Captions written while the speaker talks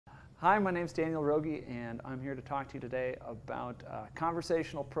Hi, my name's Daniel Rogge, and I'm here to talk to you today about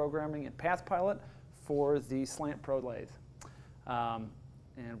conversational programming in PathPilot for the Slant-PRO Lathe.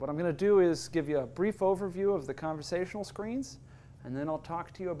 And what I'm going to do is give you a brief overview of the conversational screens, and then I'll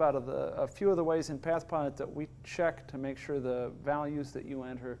talk to you about a few of the ways in PathPilot that we check to make sure the values that you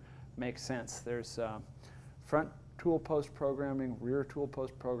enter make sense. There's front tool post programming, rear tool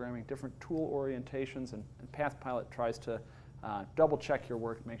post programming, different tool orientations, and PathPilot tries to double check your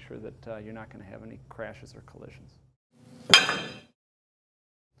work to make sure that you're not going to have any crashes or collisions.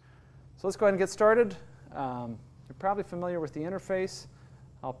 So let's go ahead and get started. You're probably familiar with the interface.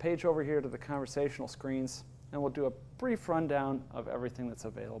 I'll page over here to the conversational screens, and we'll do a brief rundown of everything that's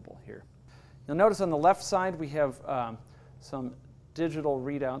available here. You'll notice on the left side we have some digital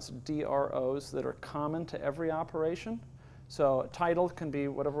readouts, DROs, that are common to every operation. So title can be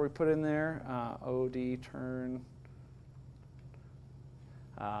whatever we put in there, OD, turn.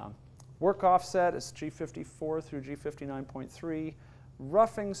 Work offset is G54 through G59.3.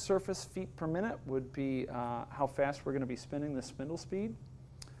 Roughing surface feet per minute would be how fast we're going to be spinning the spindle speed.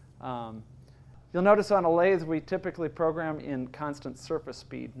 You'll notice on a lathe we typically program in constant surface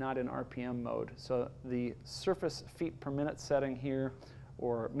speed, not in RPM mode. So the surface feet per minute setting here,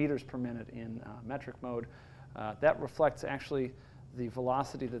 or meters per minute in metric mode, that reflects actually the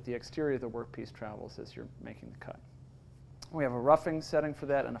velocity that the exterior of the workpiece travels as you're making the cut. We have a roughing setting for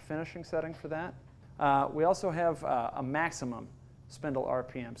that and a finishing setting for that. We also have a maximum spindle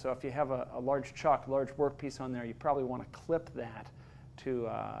RPM. So if you have a large chuck, large workpiece on there, you probably want to clip that to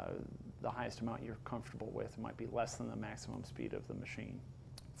the highest amount you're comfortable with. It might be less than the maximum speed of the machine.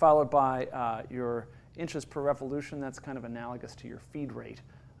 Followed by your inches per revolution. That's kind of analogous to your feed rate.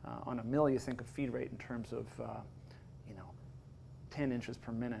 On a mill, you think of feed rate in terms of 10 inches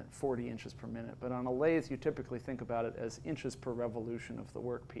per minute, 40 inches per minute. But on a lathe, you typically think about it as inches per revolution of the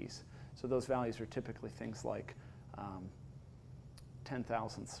workpiece. So those values are typically things like 10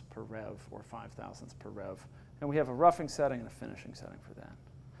 thousandths per rev or 5 thousandths per rev. And we have a roughing setting and a finishing setting for that.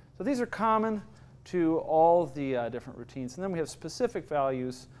 So these are common to all the different routines. And then we have specific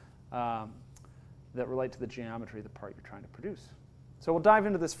values that relate to the geometry of the part you're trying to produce. So we'll dive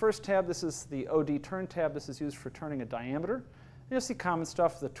into this first tab. This is the OD turn tab. This is used for turning a diameter. You'll see common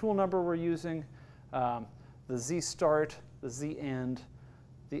stuff, the tool number we're using, the Z start, the Z end,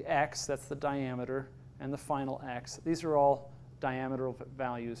 the X, that's the diameter, and the final X. These are all diameter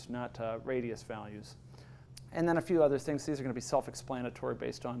values, not radius values. And then a few other things. These are going to be self-explanatory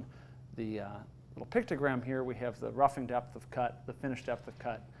based on the little pictogram here. We have the roughing depth of cut, the finish depth of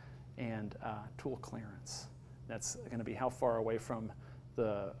cut, and tool clearance. That's going to be how far away from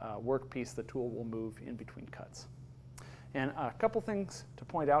the workpiece the tool will move in between cuts. And a couple things to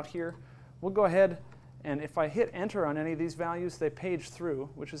point out here. We'll go ahead, and if I hit enter on any of these values, they page through,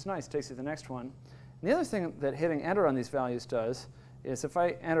 which is nice, takes you to the next one. And the other thing that hitting enter on these values does is if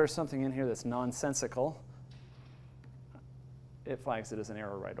I enter something in here that's nonsensical, it flags it as an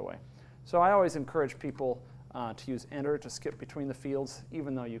error right away. So I always encourage people to use enter to skip between the fields,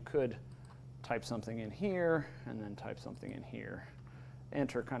 even though you could type something in here and then type something in here.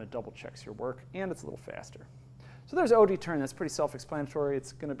 Enter kind of double checks your work, and it's a little faster. So there's OD turn. That's pretty self-explanatory.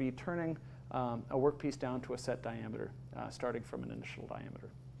 It's going to be turning a workpiece down to a set diameter, starting from an initial diameter.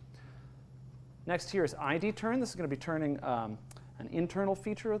 Next here is ID turn. This is going to be turning an internal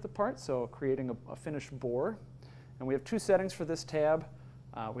feature of the part, so creating a finished bore. And we have two settings for this tab.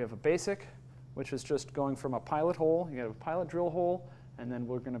 We have a basic, which is just going from a pilot hole. You have a pilot drill hole, and then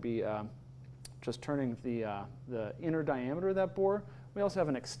we're going to be just turning the inner diameter of that bore. We also have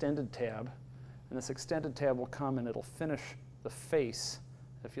an extended tab. And this extended tab will come and it'll finish the face.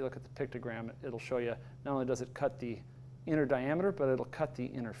 If you look at the pictogram, it'll show you not only does it cut the inner diameter, but it'll cut the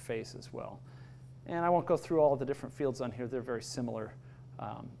inner face as well. And I won't go through all the different fields on here. They're very similar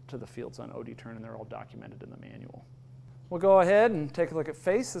to the fields on OD turn, and they're all documented in the manual. We'll go ahead and take a look at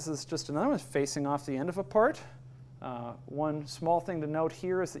face. This is just another one facing off the end of a part. One small thing to note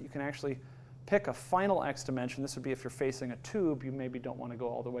here is that you can actually pick a final X dimension. This would be if you're facing a tube. You maybe don't want to go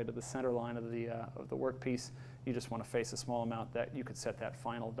all the way to the center line of the workpiece. You just want to face a small amount. That you could set that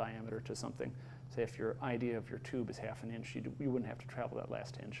final diameter to something. Say if your idea of your tube is 1/2 inch, you wouldn't have to travel that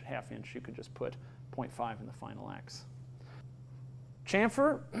last inch. 1/2 inch, you could just put 0.5 in the final X.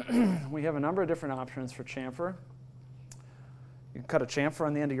 Chamfer. We have a number of different options for chamfer. You can cut a chamfer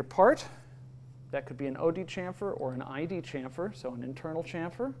on the end of your part. That could be an OD chamfer or an ID chamfer, so an internal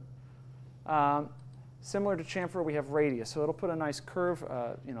chamfer. Similar to chamfer, we have radius, so it'll put a nice curve,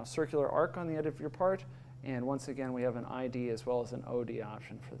 circular arc on the end of your part, and once again we have an ID as well as an OD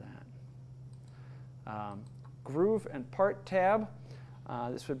option for that. Groove and part tab.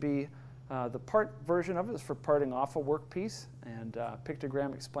 This would be the part version of it is for parting off a workpiece, and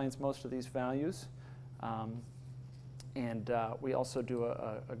pictogram explains most of these values. We also do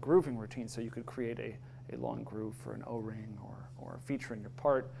a grooving routine, so you could create a long groove for an O-ring or a feature in your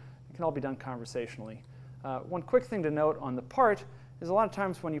part. It can all be done conversationally. One quick thing to note on the part is a lot of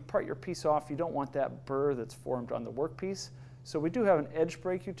times when you part your piece off, you don't want that burr that's formed on the workpiece. So we do have an edge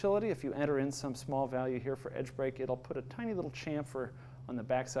break utility. If you enter in some small value here for edge break, it'll put a tiny little chamfer on the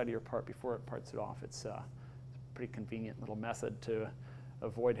back side of your part before it parts it off. It's a pretty convenient little method to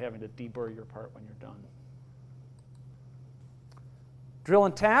avoid having to deburr your part when you're done. Drill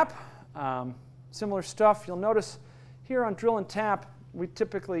and tap, similar stuff. You'll notice here on drill and tap, we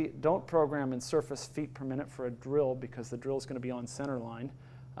typically don't program in surface feet per minute for a drill because the drill is going to be on center line.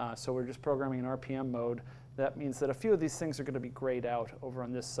 So we're just programming in RPM mode. That means that a few of these things are going to be grayed out over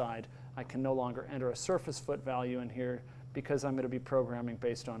on this side. I can no longer enter a surface foot value in here because I'm going to be programming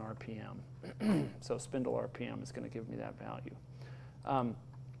based on RPM. So spindle RPM is going to give me that value.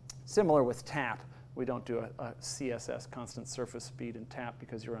 Similar with tap. We don't do a CSS, constant surface speed, in tap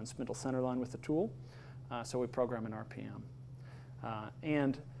because you're on spindle center line with the tool. So we program in RPM.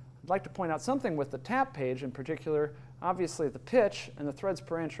 And I'd like to point out something with the tap page in particular. Obviously, the pitch and the threads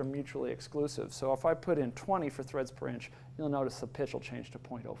per inch are mutually exclusive. So if I put in 20 for threads per inch, you'll notice the pitch will change to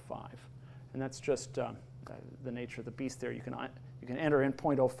 0.05. And that's just the nature of the beast there. You can enter in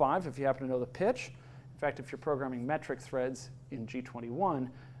 0.05 if you happen to know the pitch. In fact, if you're programming metric threads in G21,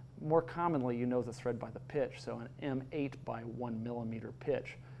 more commonly you know the thread by the pitch, so an M8 by 1 millimeter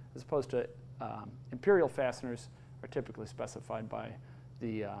pitch, as opposed to imperial fasteners are typically specified by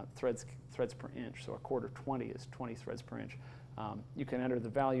the threads per inch. So a quarter 20 is 20 threads per inch. You can enter the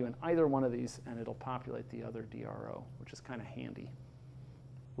value in either one of these and it'll populate the other DRO, which is kind of handy.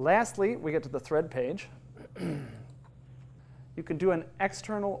 Lastly, we get to the thread page. You can do an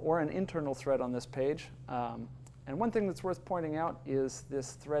external or an internal thread on this page. And one thing that's worth pointing out is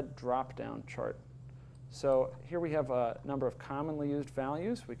this thread drop-down chart. So here we have a number of commonly used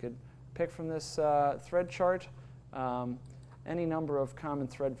values. We could pick from this thread chart any number of common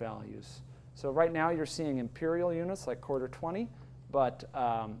thread values. So right now you're seeing imperial units like quarter 20, but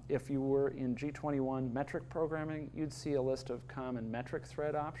if you were in G21 metric programming, you'd see a list of common metric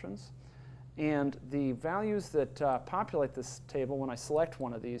thread options. And the values that populate this table, when I select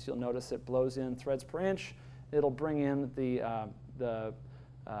one of these, you'll notice it blows in threads per inch. It'll bring in the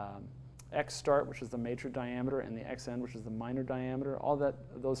X start, which is the major diameter, and the X end, which is the minor diameter. All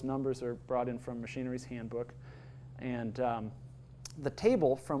those numbers are brought in from Machinery's Handbook. And the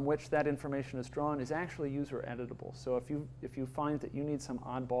table from which that information is drawn is actually user editable. So if you find that you need some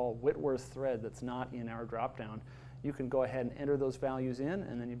oddball Whitworth thread that's not in our dropdown, you can go ahead and enter those values in,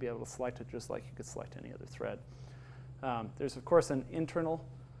 and then you'll be able to select it just like you could select any other thread. There's, of course, an internal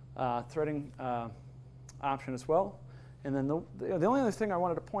threading option as well. And then the only other thing I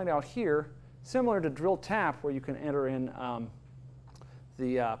wanted to point out here, similar to DrillTap, where you can enter in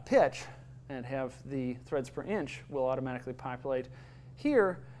the pitch and have the threads per inch will automatically populate.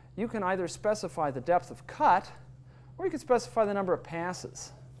 Here, you can either specify the depth of cut, or you can specify the number of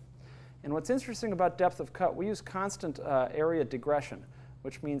passes. And what's interesting about depth of cut, we use constant area digression,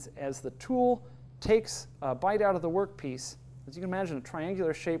 which means as the tool takes a bite out of the workpiece, as you can imagine, a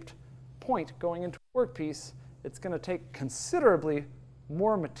triangular shaped point going into a workpiece, it's going to take considerably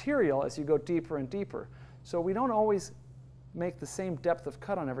more material as you go deeper and deeper. So we don't always make the same depth of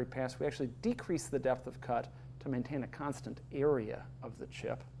cut on every pass. We actually decrease the depth of cut to maintain a constant area of the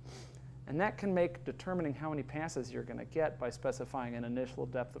chip. And that can make determining how many passes you're going to get by specifying an initial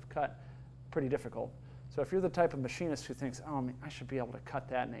depth of cut pretty difficult. So if you're the type of machinist who thinks, oh, I should be able to cut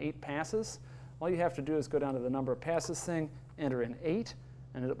that in 8 passes, all you have to do is go down to the number of passes thing, enter in 8,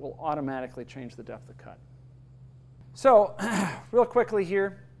 and it will automatically change the depth of cut. So real quickly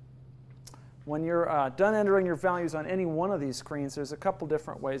here, when you're done entering your values on any one of these screens, there's a couple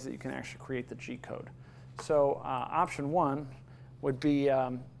different ways that you can actually create the G-code. So option 1 would be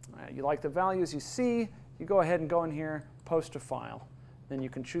you like the values you see, you go ahead and go in here, post a file. Then you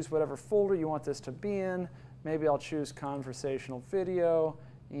can choose whatever folder you want this to be in. Maybe I'll choose conversational video,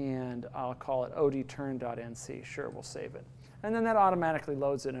 and I'll call it odturn.nc. Sure, we'll save it. And then that automatically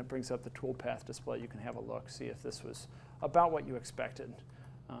loads it, and it brings up the toolpath display. You can have a look, see if this was about what you expected.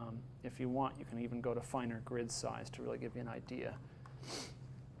 If you want, you can even go to finer grid size to really give you an idea.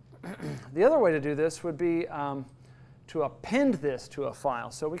 The other way to do this would be to append this to a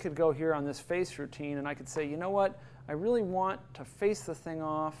file. So we could go here on this face routine, and I could say, you know what? I really want to face the thing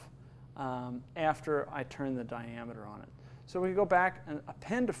off after I turn the diameter on it. So we go back and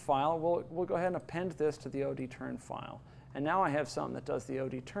append a file. We'll go ahead and append this to the odturn file. And now I have something that does the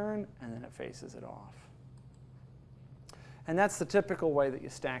OD turn, and then it faces it off. And that's the typical way that you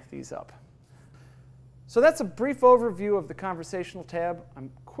stack these up. So that's a brief overview of the conversational tab.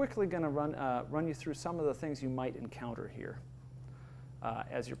 I'm quickly going to run you through some of the things you might encounter here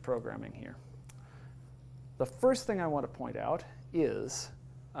as you're programming here. The first thing I want to point out is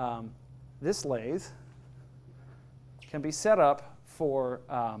this lathe can be set up for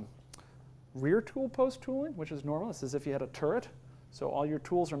rear tool post tooling, which is normal. It's as if you had a turret. So all your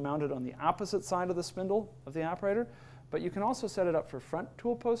tools are mounted on the opposite side of the spindle of the operator. But you can also set it up for front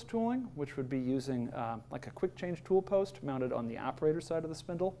tool post tooling, which would be using like a quick change tool post mounted on the operator side of the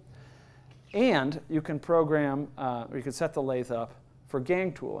spindle. And you can program, or you can set the lathe up for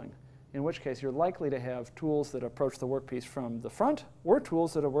gang tooling, in which case you're likely to have tools that approach the workpiece from the front, or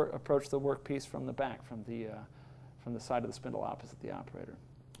tools that approach the workpiece from the back, from the side of the spindle opposite the operator.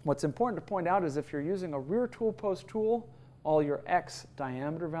 What's important to point out is if you're using a rear tool post tool, all your X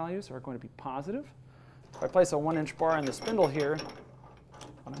diameter values are going to be positive. If I place a 1-inch bar in the spindle here, what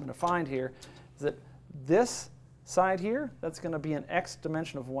I'm going to find here is that this side here, that's going to be an X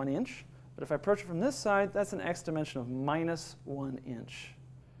dimension of 1 inch. But if I approach it from this side, that's an X dimension of -1 inch.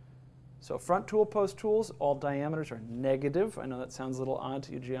 So front tool post tools, all diameters are negative. I know that sounds a little odd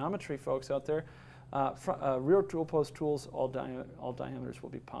to you geometry folks out there. Rear tool post tools, all diameters will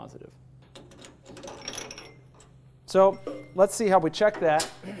be positive. So let's see how we check that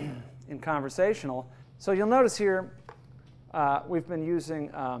in conversational. So you'll notice here we've been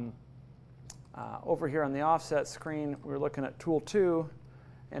using, over here on the offset screen, we're looking at tool 2.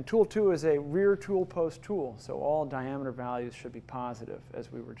 And tool 2 is a rear tool post tool. So all diameter values should be positive,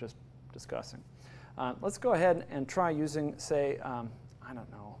 as we were just discussing. Let's go ahead and try using, say, I don't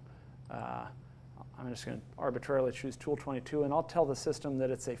know, I'm just going to arbitrarily choose tool 22, and I'll tell the system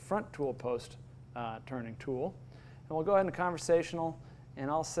that it's a front tool post turning tool. And we'll go ahead and conversational, and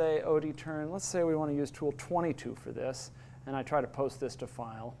I'll say OD turn. Let's say we want to use tool 22 for this, and I try to post this to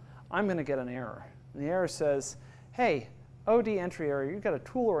file. I'm going to get an error. And the error says, hey, OD entry error, you've got a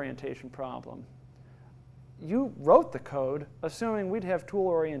tool orientation problem. You wrote the code assuming we'd have tool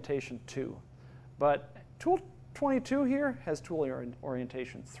orientation 2, but tool 22 here has tool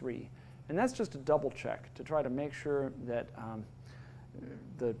orientation 3. And that's just a double check to try to make sure that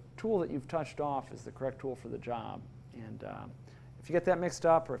the tool that you've touched off is the correct tool for the job. And if you get that mixed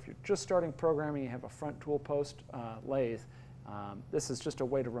up, or if you're just starting programming, you have a front tool post lathe, this is just a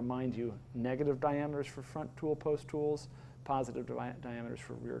way to remind you negative diameters for front tool post tools, positive diameters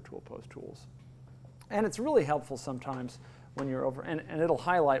for rear tool post tools. And it's really helpful sometimes when you're over, and it'll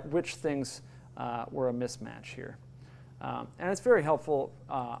highlight which things were a mismatch here. And it's very helpful,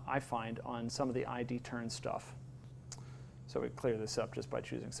 I find, on some of the ID turn stuff. So we clear this up just by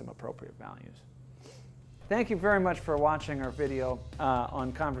choosing some appropriate values. Thank you very much for watching our video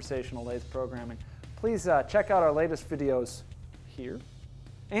on conversational lathe programming. Please check out our latest videos here.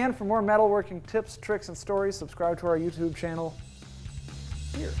 And for more metalworking tips, tricks, and stories, subscribe to our YouTube channel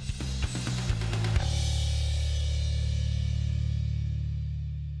here.